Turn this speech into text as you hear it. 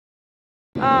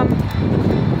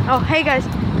Oh, hey guys,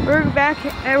 we're back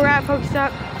and we're at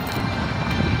Pokestop.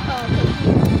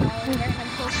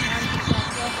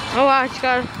 Oh wow, it's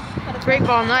got a great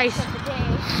ball, nice.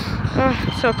 Oh,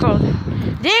 so cold.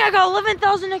 Dang, I got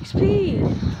 11,000 XP.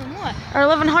 From what? Or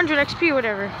 1100 XP,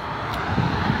 whatever.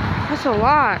 That's a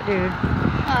lot, dude.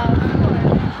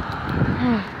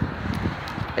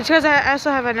 It's because I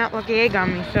also have a not lucky egg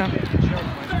on me, so.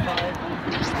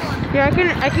 Yeah,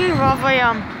 I can evolve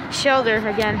a shelter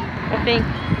again, I think.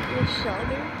 Your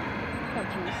shoulder? Oh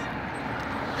jeez.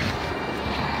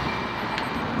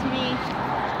 It's me.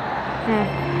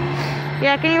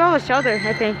 Yeah, I can evolve a shelter,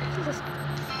 I think. Jesus.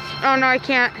 Oh no, I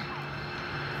can't.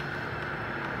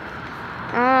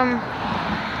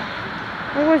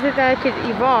 What was it that I could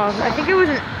evolve? I think it was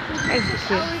an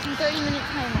execute. Hours and 30-minute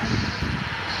timer.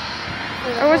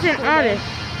 It wasn't honest.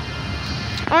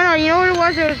 Oh no, you know what it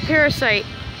was? It was parasite.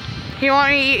 You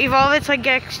want me to evolve it so I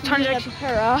get tons of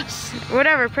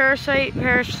whatever, parasite,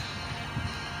 Let's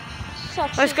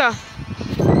go.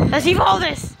 Let's evolve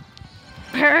this.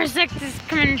 Parasite is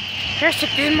coming.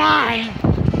 Parasite is mine.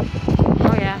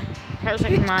 Oh yeah,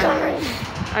 parasite is mine.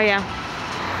 Oh yeah.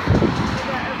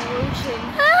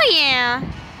 Oh yeah.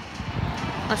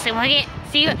 Let's see what I get.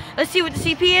 Let's see what the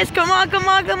CP is. Come on, come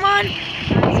on, come on.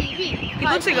 He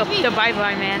looks like the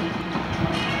bye-bye man.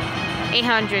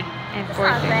 840. That's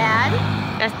not bad.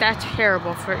 That's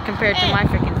terrible compared to my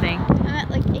freaking thing. I'm at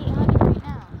like 800 right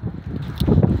now.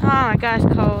 Oh my gosh,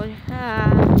 cold.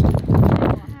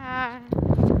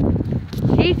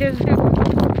 Jesus.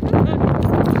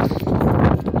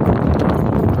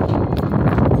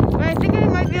 But I think I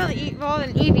might be able to evolve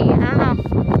an Eevee. I don't know.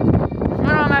 Oh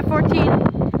no, I'm at 14.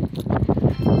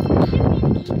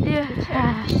 Yeah.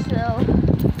 So,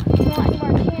 you want any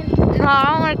more candy? No, I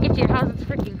don't want to get to your house. It's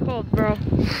freaking cold, bro.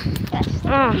 Yes,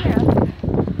 here.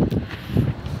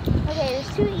 Okay, there's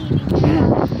 2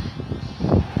 Eevees.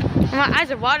 My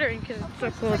eyes are watering because it's so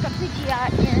cold. It's like a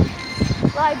Pidgeot in your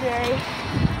library.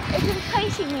 It's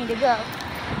enticing me to go.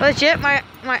 Legit, my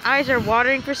eyes are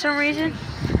watering for some reason.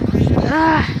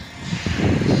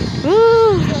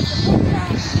 Woo!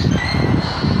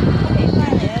 Okay,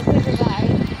 finally, a good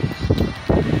revive.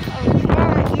 Oh,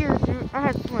 my ears. I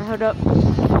had to put my hood up.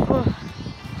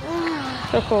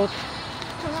 So cold.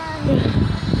 Come on.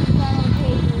 Down on the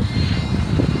pages.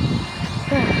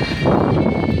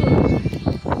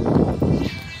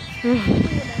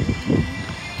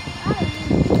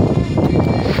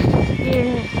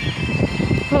 Yeah.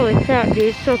 Holy crap, dude,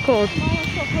 it's so cold.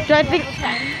 So I think.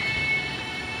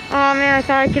 Oh man, I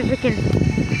thought I could freaking.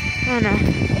 Oh no.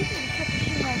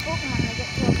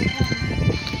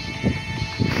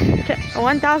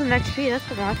 1,000 XP, that's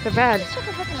not so bad.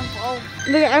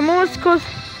 Look, I'm almost close.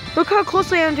 Look how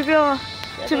close I am to be able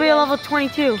to be a level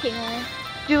 22.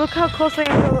 Dude, look how close I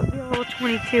am to be a level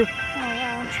 22. Oh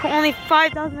wow. It's only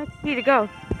 5,000 XP to go.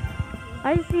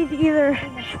 I just need to either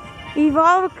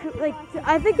evolve, like,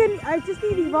 I think I just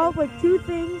need to evolve like 2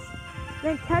 things,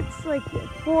 then catch like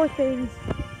 4 things,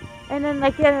 and then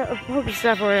like get a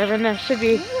Pokestop or whatever, and that should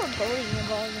be.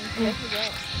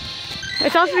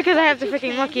 It's also because I have the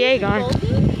freaking lucky egg on. Oh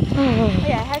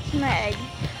yeah, I hatched my egg.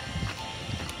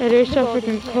 It is so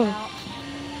freaking cold.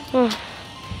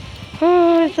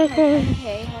 Oh, it's so cold.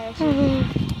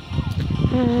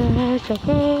 It's so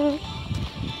cold.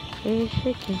 It's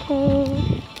freaking cold.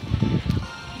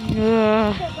 Oh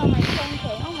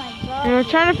my god. I'm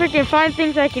trying to freaking find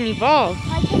things I can evolve.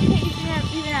 My 10K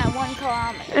isn't even at 1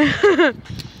 kilometer.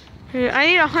 I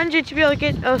need 100 to be able to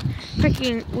get a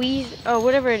freaking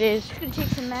whatever it is. It's gonna take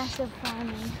some massive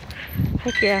farming.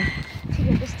 Heck yeah. To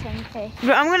get this 10K.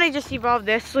 But I'm gonna just evolve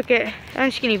this. I'm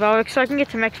just gonna evolve it so I can get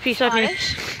some XP. So I can.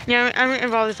 Yeah, I'm gonna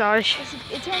evolve this Oddish.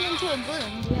 It turned into a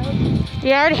gloom. Do you have a gloom?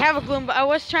 Yeah, I already have a gloom, but I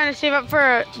was trying to save up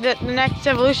for the next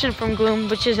evolution from gloom,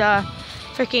 which is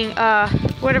freaking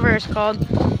whatever it's called.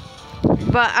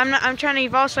 But I'm trying to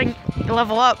evolve so I can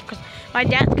level up because my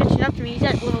dad's catching up to me. He's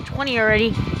at level 20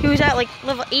 already. He was at like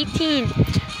level 18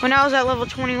 when I was at level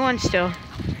 21 still.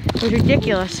 It was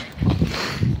ridiculous.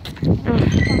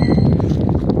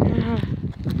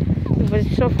 But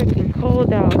it's so freaking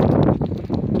cold out.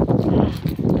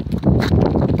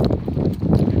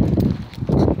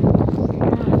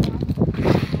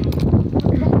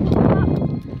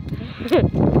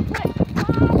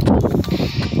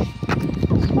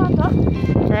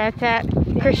 Rat-tat.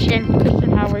 Christian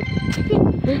Howard.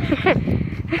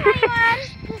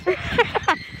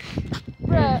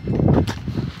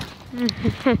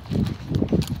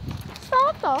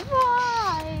 Stop the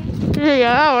fight.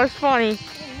 Yeah, that was funny.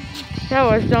 That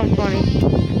was dumb funny.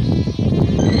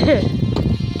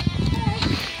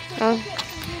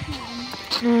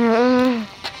 I'm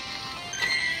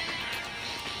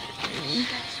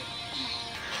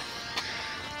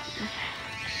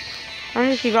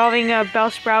just evolving a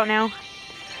Bellsprout now.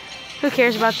 Who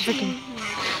cares about the freaking...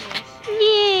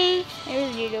 Yay! I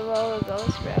really need to evolve a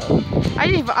Bellsprout.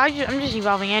 I'm just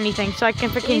evolving anything so I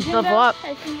can freaking Weeping level Bell? up.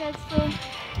 I think that's the...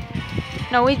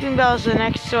 No, Weeping Bell is the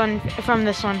next one from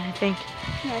this one, I think.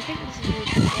 No, I think this is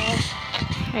Weeping Bell.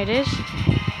 It is?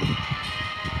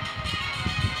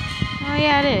 Oh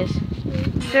yeah, it is.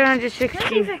 760.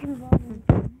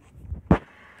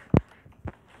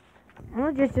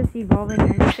 I'm just evolving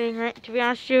anything, right? To be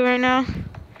honest with you right now.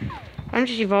 I'm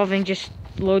just evolving just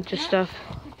loads of stuff.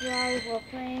 Drive while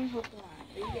playing Pokemon.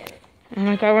 You get it. Oh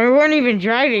my god, we weren't even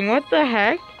driving. What the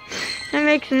heck? That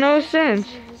makes no sense.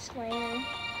 This is a disclaimer.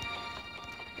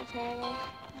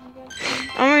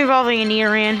 I'm evolving an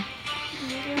Eoran.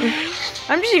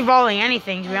 I'm just evolving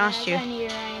anything, to be honest with you. I need a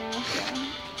Rhino, so.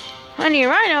 I need a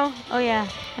Rhino? Oh yeah,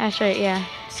 that's right, yeah.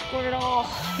 Scored it all.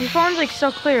 Your phone's like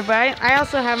so clear, but I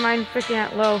also have mine freaking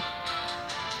at low.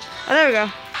 Oh, there we go.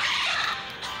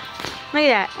 Look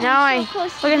at that. Now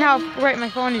look at how bright my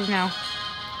phone is now.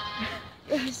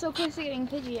 We're so close to getting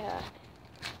Pidgeot.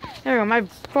 There we go. My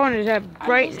phone is at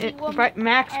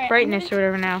max Alright, brightness or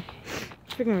whatever now.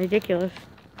 It's freaking ridiculous.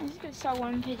 I'm just gonna sell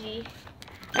one Pidgey.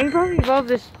 I can probably evolve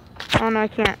this. Oh no, I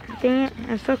can't. Dang it!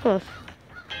 I'm so close.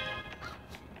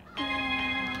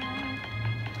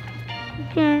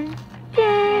 Yeah.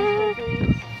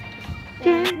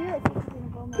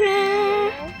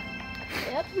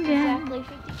 Yep, exactly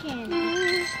 50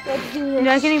 candies. Let's do this. No,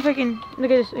 I can't even freaking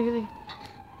look at this.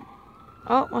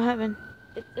 Oh, what happened?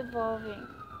 It's evolving.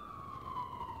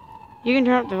 You can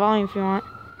turn up the volume if you want.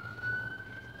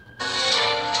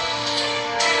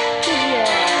 Yeah.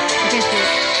 I can't see it.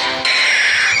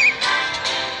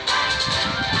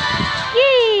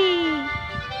 Yay!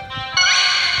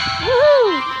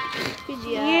 Woohoo!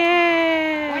 Pidgeot.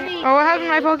 Yeah! Oh, what happened to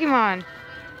my Pokemon?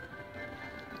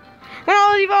 When I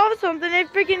was evolving something, it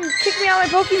freaking kicked me out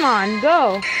of my Pokemon.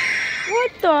 Go.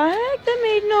 What the heck? That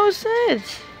made no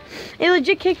sense. It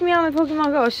legit kicked me out of my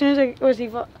Pokemon Go as soon as I was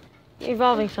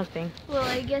evolving something. Well,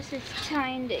 I guess it's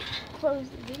time to close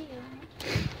the video.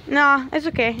 Nah, it's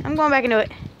okay. I'm going back into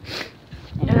it.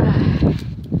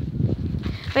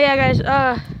 But yeah, guys,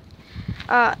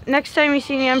 next time you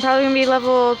see me, I'm probably gonna be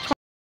level 20.